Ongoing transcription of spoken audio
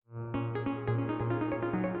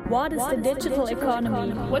What is the digital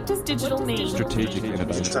economy? What does digital mean? Strategic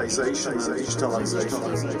innovation.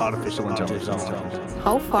 Digitalization. Artificial intelligence.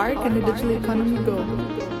 How far can the digital economy go?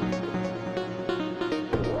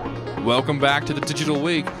 Welcome back to the Digital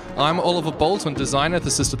Week. I'm Oliver Bolton, Design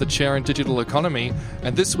Ethicist at the Chair in Digital Economy,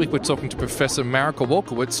 and this week we're talking to Professor Marek,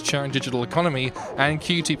 Kowalkiewicz, Chair in Digital Economy, and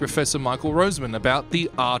QUT Professor Michael Rosemann about the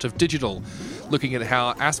art of digital, looking at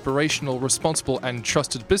how aspirational, responsible, and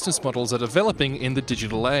trusted business models are developing in the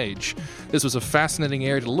digital age. This was a fascinating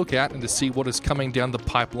area to look at and to see what is coming down the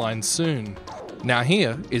pipeline soon. Now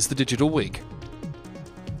here is the Digital Week.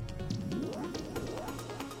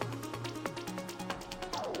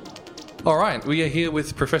 All right, we are here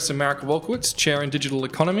with Professor Marek Kowalkiewicz, Chair in Digital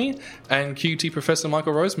Economy, and QUT Professor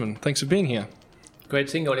Michael Rosemann. Thanks for being here. Great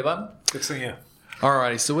seeing you, Oliver. Good seeing you. All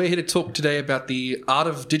righty, so we're here to talk today about the art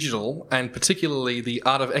of digital, and particularly the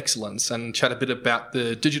art of excellence, and chat a bit about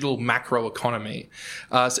the digital macro economy.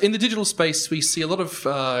 So in the digital space, we see a lot of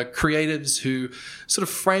creatives who sort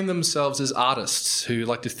of frame themselves as artists, who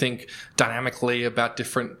like to think dynamically about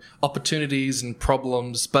different opportunities and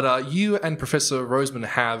problems. But you and Professor Rosemann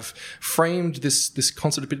have framed this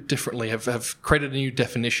concept a bit differently, have created a new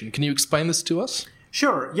definition. Can you explain this to us?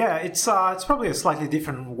 Sure. Yeah, it's probably a slightly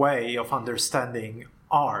different way of understanding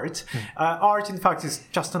art. Art, in fact, is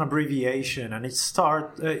just an abbreviation, and it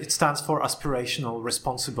stands for aspirational,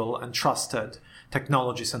 responsible, and trusted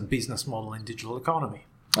technologies and business model in digital economy.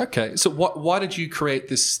 Okay, so why did you create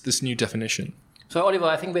this new definition? So, Oliver,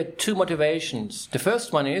 I think we had two motivations. The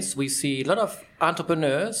first one is we see a lot of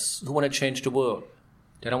entrepreneurs who want to change the world.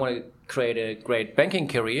 They don't want to create a great banking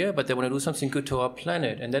career, but they want to do something good to our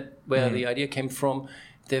planet. And that's where the idea came from.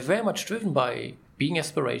 They're very much driven by being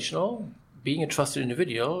aspirational, being a trusted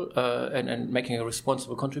individual, and making a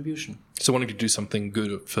responsible contribution. So wanting to do something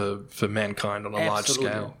good for mankind on a large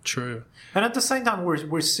scale. True. And at the same time,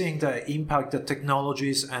 we're seeing the impact that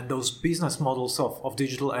technologies and those business models of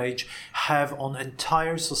digital age have on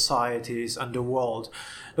entire societies and the world.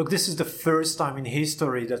 Look, this is the first time in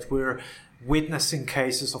history that we're witnessing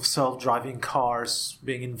cases of self-driving cars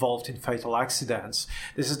being involved in fatal accidents.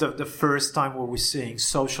 This is the first time where we're seeing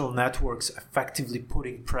social networks effectively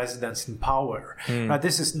putting presidents in power.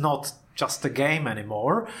 This is not just a game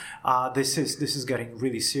anymore. This is getting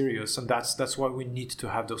really serious, and that's why we need to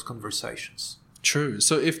have those conversations. True.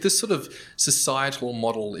 So if this sort of societal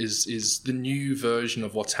model is the new version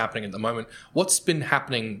of what's happening at the moment, what's been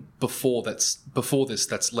happening before this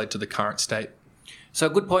that's led to the current state? So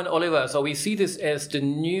good point, Oliver. So we see this as the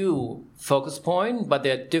new focus point, but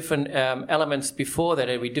there are different elements before that,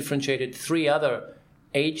 and we differentiated three other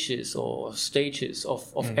ages or stages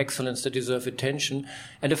of excellence that deserve attention.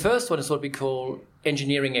 And the first one is what we call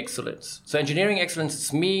engineering excellence. So engineering excellence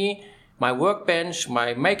is me, my workbench,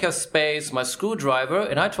 my maker space, my screwdriver,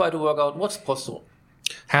 and I try to work out what's possible.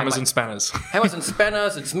 Hammers and spanners. Hammers and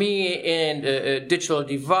spanners. It's me and a digital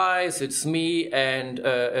device. It's me and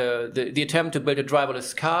the attempt to build a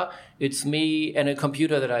driverless car. It's me and a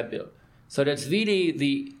computer that I built. So that's really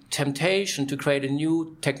the temptation to create a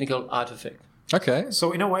new technical artifact. Okay.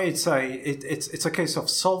 So in a way, it's a case of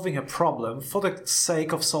solving a problem for the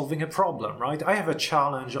sake of solving a problem, right? I have a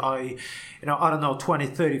challenge. I don't know, 20,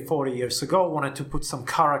 30, 40 years ago, wanted to put some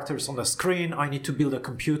characters on the screen. I need to build a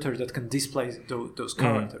computer that can display those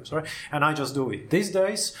characters, right? And I just do it. These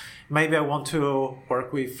days, maybe I want to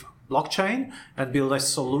work with blockchain and build a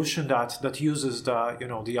solution that uses the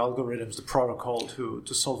algorithms, the protocol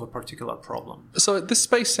to solve a particular problem. So this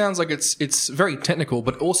space sounds like it's very technical,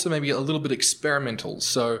 but also maybe a little bit experimental.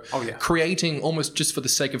 So creating almost just for the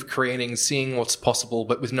sake of creating, seeing what's possible,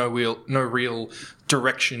 but with no real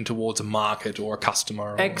direction towards a market or a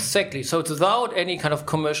customer. Exactly. So it's without any kind of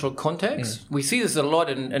commercial context. We see this a lot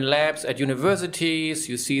in labs at universities.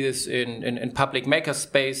 You see this in public maker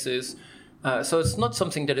spaces. So it's not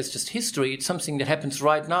something that is just history. It's something that happens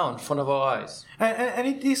right now in front of our eyes. And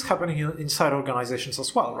it is happening inside organizations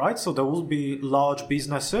as well, right? So there will be large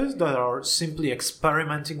businesses that are simply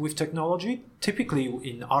experimenting with technology, typically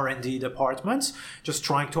in R&D departments, just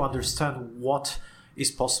trying to understand what is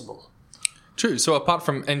possible. True. So apart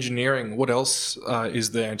from engineering, what else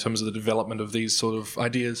is there in terms of the development of these sort of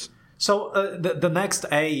ideas? So the next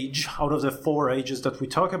age out of the four ages that we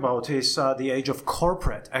talk about is the age of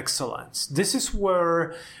corporate excellence. This is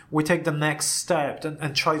where we take the next step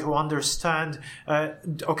and try to understand,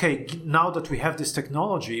 now that we have this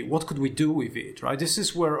technology, what could we do with it, right? This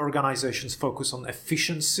is where organizations focus on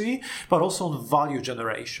efficiency, but also on value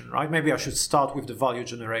generation, right? Maybe I should start with the value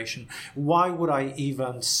generation. Why would I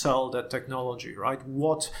even sell that technology, right?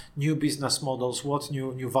 What new business models, what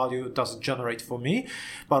new value does it generate for me?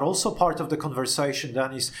 But also also part of the conversation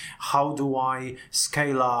then is how do I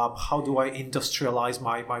scale up? How do I industrialize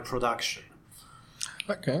my production?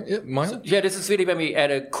 Okay, yeah, Michael? This is really when we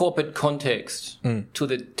add a corporate context to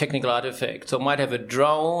the technical artifact. So might have a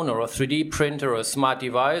drone or a 3D printer or a smart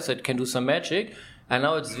device that can do some magic. And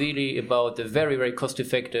now it's really about the very, very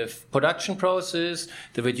cost-effective production process,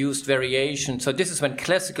 the reduced variation. So this is when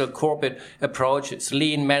classical corporate approaches,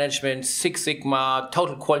 lean management, Six Sigma,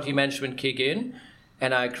 total quality management kick in.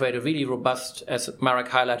 And I create a really robust, as Marek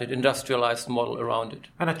highlighted, industrialized model around it.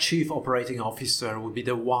 And a chief operating officer would be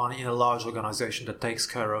the one in a large organization that takes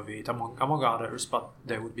care of it, among others, but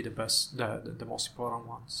they would be the best, the most important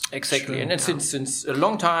ones. Exactly. Sure. And since a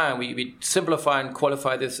long time, we simplify and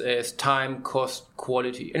qualify this as time, cost,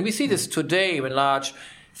 quality. And we see this today when large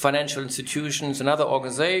financial institutions and other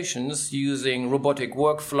organizations using robotic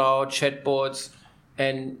workflow, chatbots,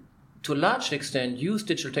 and to a large extent use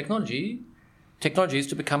digital technologies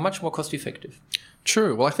to become much more cost-effective.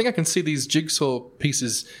 True. Well, I think I can see these jigsaw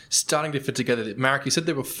pieces starting to fit together. Marek, you said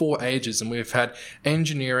there were 4 ages, and we've had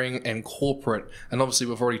engineering and corporate, and obviously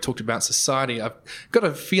we've already talked about society. I've got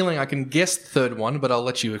a feeling I can guess the third one, but I'll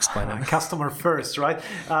let you explain it. Customer first, right?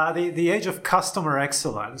 The age of customer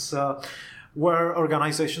excellence, where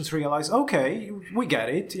organizations realize, okay, we get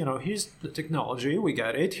it. Here's the technology, we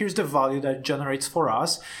get it. Here's the value that it generates for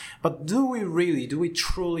us. But do we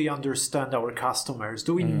truly understand our customers?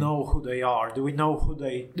 Do we know who they are? Do we know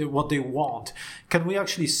what they want? Can we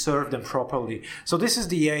actually serve them properly? So this is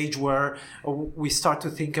the age where we start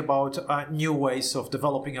to think about new ways of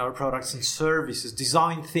developing our products and services.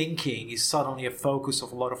 Design thinking is suddenly a focus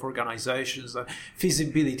of a lot of organizations.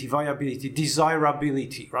 Feasibility, viability,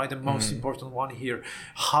 desirability, right? The most important one here.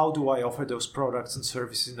 How do I offer those products and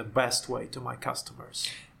services in the best way to my customers?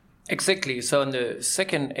 Exactly. So in the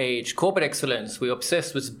second age, corporate excellence, we're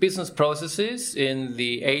obsessed with business processes. In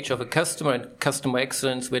the age of a customer and customer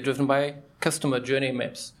excellence, we're driven by customer journey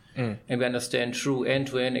maps. And we understand true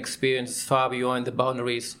end-to-end experience far beyond the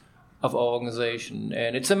boundaries of our organization.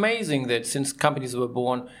 And it's amazing that since companies were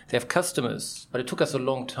born, they have customers. But it took us a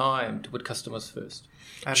long time to put customers first.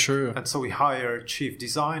 True. And so we hire chief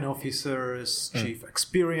design officers, chief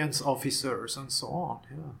experience officers, and so on.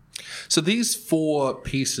 Yeah. So these 4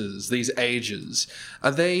 pieces, these ages,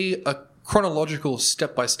 are they a chronological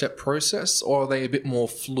step-by-step process, or are they a bit more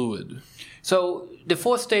fluid? So the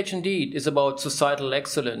 4th stage indeed is about societal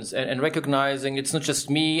excellence and recognizing it's not just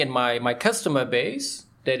me and my customer base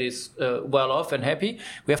that is well off and happy.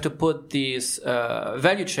 We have to put this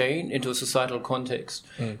value chain into a societal context.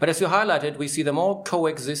 But as you highlighted, we see them all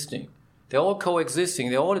coexisting. They're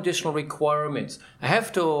all additional requirements. I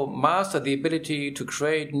have to master the ability to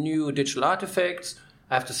create new digital artifacts.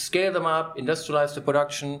 I have to scale them up, industrialize the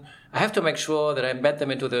production. I have to make sure that I embed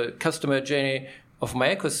them into the customer journey of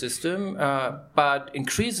my ecosystem. But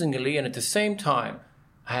increasingly and at the same time,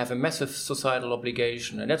 I have a massive societal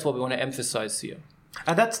obligation. And that's what we want to emphasize here.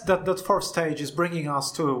 And that 4th stage is bringing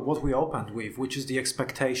us to what we opened with, which is the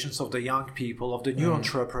expectations of the young people, of the new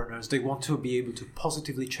entrepreneurs. They want to be able to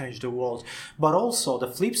positively change the world. But also the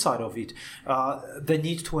flip side of it, they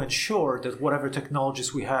need to ensure that whatever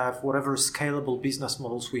technologies we have, whatever scalable business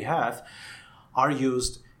models we have, are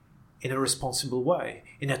used in a responsible way,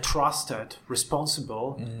 in a trusted,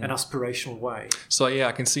 responsible, and aspirational way. So yeah,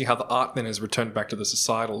 I can see how the art then has returned back to the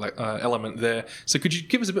societal element there. So could you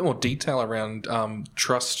give us a bit more detail around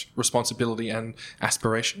trust, responsibility, and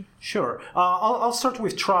aspiration? Sure. I'll start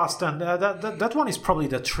with trust, and that one is probably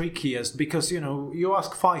the trickiest because, you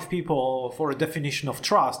ask 5 people for a definition of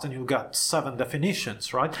trust and you'll get 7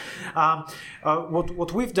 definitions, right?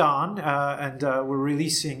 What we've done, and we're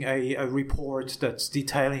releasing a report that's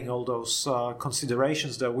detailing all those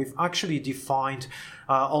considerations that we've actually defined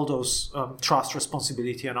all those trust,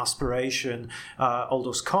 responsibility, and aspiration, all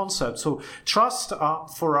those concepts. So trust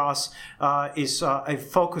for us is a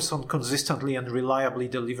focus on consistently and reliably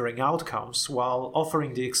delivering outcomes while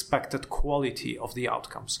offering the expected quality of the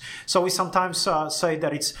outcomes. So we sometimes say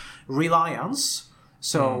that it's reliance.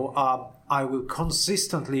 So I will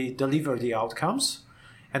consistently deliver the outcomes,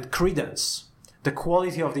 and credence. The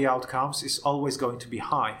quality of the outcomes is always going to be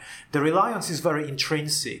high. The reliance is very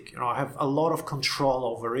intrinsic. I have a lot of control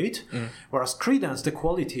over it, whereas credence, the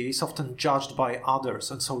quality, is often judged by others,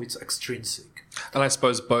 and so it's extrinsic. And I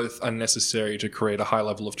suppose both are necessary to create a high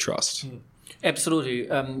level of trust. Absolutely.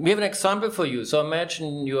 We have an example for you. So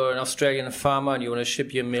imagine you're an Australian farmer and you want to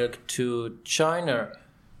ship your milk to China.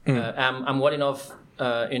 I'm well enough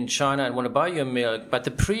in China and want to buy your milk, but the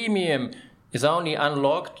premium is only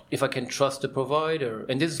unlocked if I can trust the provider.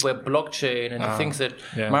 And this is where blockchain and the things that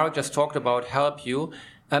Marek just talked about help you.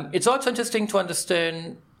 It's also interesting to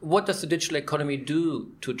understand what does the digital economy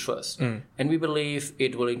do to trust? And we believe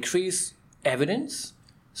it will increase evidence.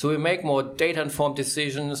 So we make more data-informed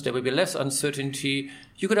decisions. There will be less uncertainty.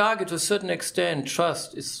 You could argue to a certain extent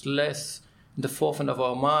trust is less in the forefront of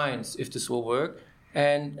our minds if this will work.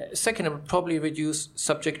 And second, it would probably reduce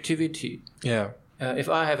subjectivity. Yeah. If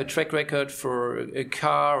I have a track record for a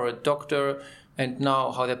car or a doctor and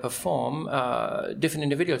now how they perform, different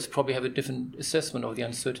individuals probably have a different assessment of the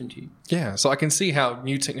uncertainty. Yeah, so I can see how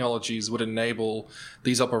new technologies would enable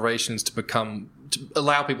these operations to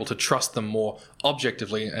allow people to trust them more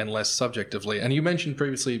objectively and less subjectively. And you mentioned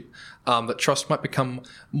previously that trust might become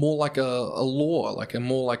more like a law, like a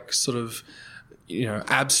more like sort of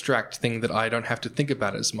abstract thing that I don't have to think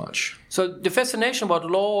about as much. So the fascination about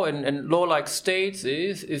law and law-like states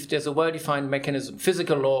is if there's a well-defined mechanism,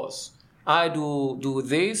 physical laws. I do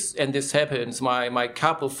this and this happens. My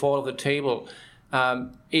cup will fall off the table.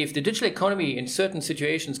 If the digital economy in certain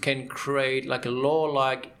situations can create like a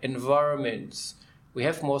law-like environment, we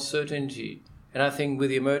have more certainty. And I think with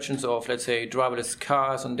the emergence of, let's say, driverless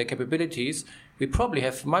cars and their capabilities, we probably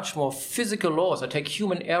have much more physical laws that take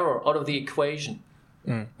human error out of the equation.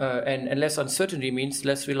 And less uncertainty means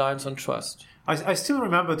less reliance on trust. I still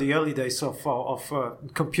remember the early days of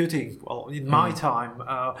computing. Well, in my time,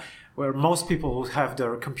 where most people would have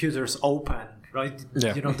their computers open, right?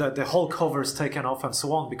 Yeah. The whole cover is taken off and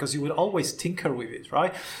so on, because you would always tinker with it,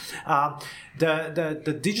 right?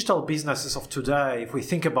 The digital businesses of today, if we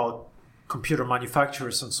think about computer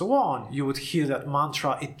manufacturers and so on, you would hear that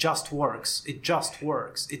mantra, it just works, it just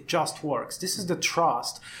works, it just works. This is the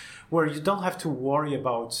trust where you don't have to worry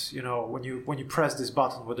about, when you press this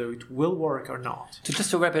button, whether it will work or not. So just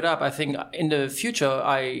to wrap it up, I think in the future,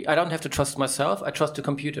 I don't have to trust myself, I trust the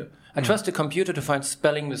computer. I trust the computer to find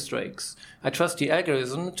spelling mistakes. I trust the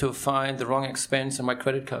algorithm to find the wrong expense in my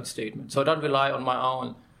credit card statement. So I don't rely on my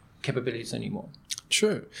own capabilities anymore.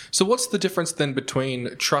 True. So what's the difference then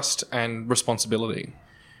between trust and responsibility?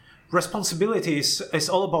 Responsibility is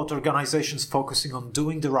all about organizations focusing on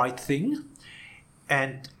doing the right thing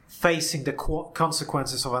and facing the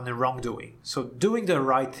consequences of any wrongdoing. So doing the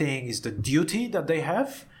right thing is the duty that they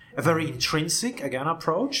have, a very intrinsic, again,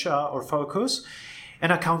 approach or focus.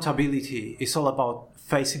 And accountability is all about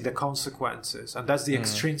facing the consequences, and that's the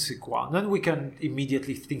extrinsic one. Then we can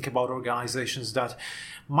immediately think about organizations that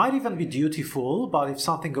might even be dutiful, but if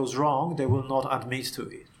something goes wrong, they will not admit to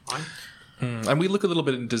it, right? And we look a little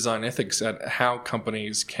bit in design ethics at how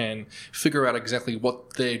companies can figure out exactly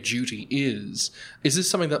what their duty is. Is this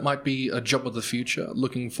something that might be a job of the future,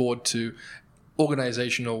 looking forward to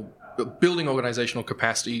building organizational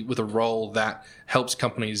capacity with a role that helps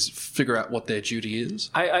companies figure out what their duty is?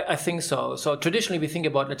 I think so. So traditionally we think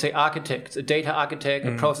about, let's say, architects, a data architect,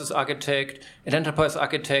 a process architect, an enterprise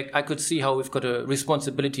architect. I could see how we've got a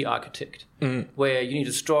responsibility architect, where you need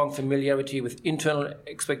a strong familiarity with internal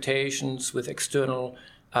expectations, with external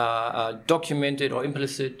documented or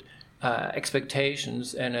implicit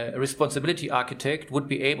expectations. And a responsibility architect would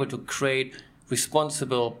be able to create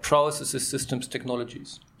responsible processes, systems,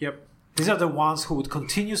 technologies. Yep. These are the ones who would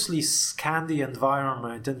continuously scan the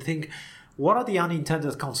environment and think, what are the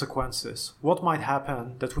unintended consequences? What might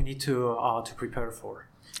happen that we need to prepare for?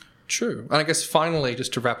 True. And I guess finally,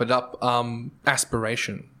 just to wrap it up,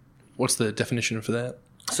 aspiration. What's the definition for that?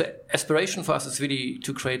 So aspiration for us is really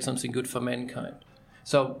to create something good for mankind.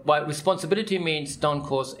 So while responsibility means don't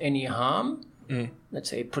cause any harm, let's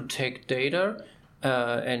say protect data,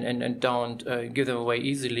 and don't give them away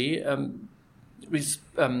easily.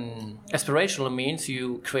 Aspirational means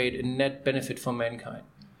you create a net benefit for mankind.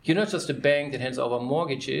 You're not just a bank that hands over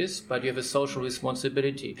mortgages, but you have a social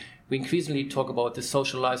responsibility. We increasingly talk about the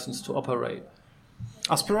social license to operate.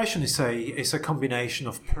 Aspiration is a combination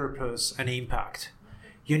of purpose and impact.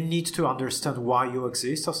 You need to understand why you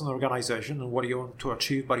exist as an organization and what you want to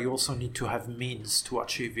achieve, but you also need to have means to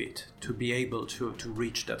achieve it, to be able to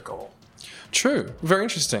reach that goal. True. Very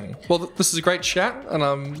interesting. Well, this is a great chat, and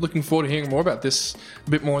I'm looking forward to hearing more about this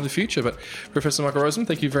a bit more in the future. But Professor Michael Rosemann,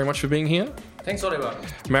 thank you very much for being here. Thanks, Oliver.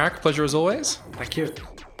 Marek, pleasure as always. Thank you.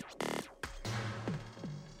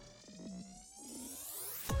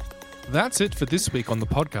 That's it for this week on the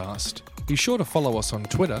podcast. Be sure to follow us on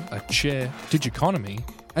Twitter at ChairDigiConomy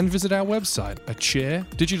and visit our website at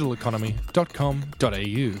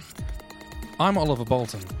chairdigitaleconomy.com.au. I'm Oliver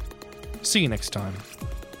Bolton. See you next time.